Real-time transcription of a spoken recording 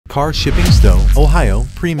Car Shipping Stow, Ohio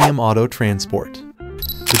Premium Auto Transport.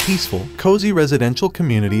 The peaceful, cozy residential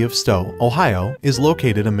community of Stow, Ohio, is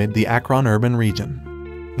located amid the Akron urban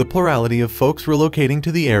region. The plurality of folks relocating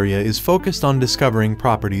to the area is focused on discovering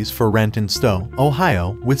properties for rent in Stow,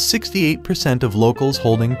 Ohio, with 68% of locals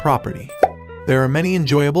holding property. There are many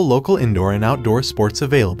enjoyable local indoor and outdoor sports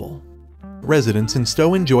available. Residents in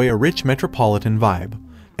Stow enjoy a rich metropolitan vibe,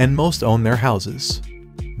 and most own their houses.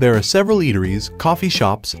 There are several eateries, coffee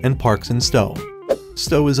shops, and parks in Stow.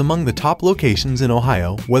 Stow is among the top locations in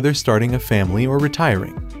Ohio, whether starting a family or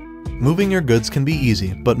retiring. Moving your goods can be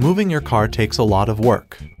easy, but moving your car takes a lot of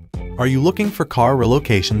work. Are you looking for car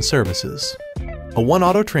relocation services? One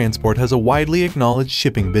Auto Transport has a widely acknowledged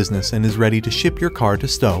shipping business and is ready to ship your car to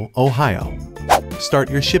Stow, Ohio. Start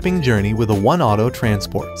your shipping journey with One Auto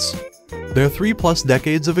Transports. Their 3+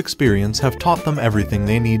 decades of experience have taught them everything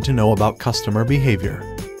they need to know about customer behavior.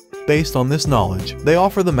 Based on this knowledge, they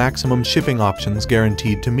offer the maximum shipping options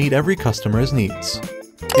guaranteed to meet every customer's needs.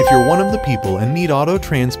 If you're one of the people and need auto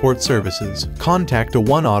transport services, contact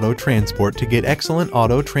One Auto Transport to get excellent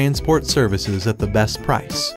auto transport services at the best price.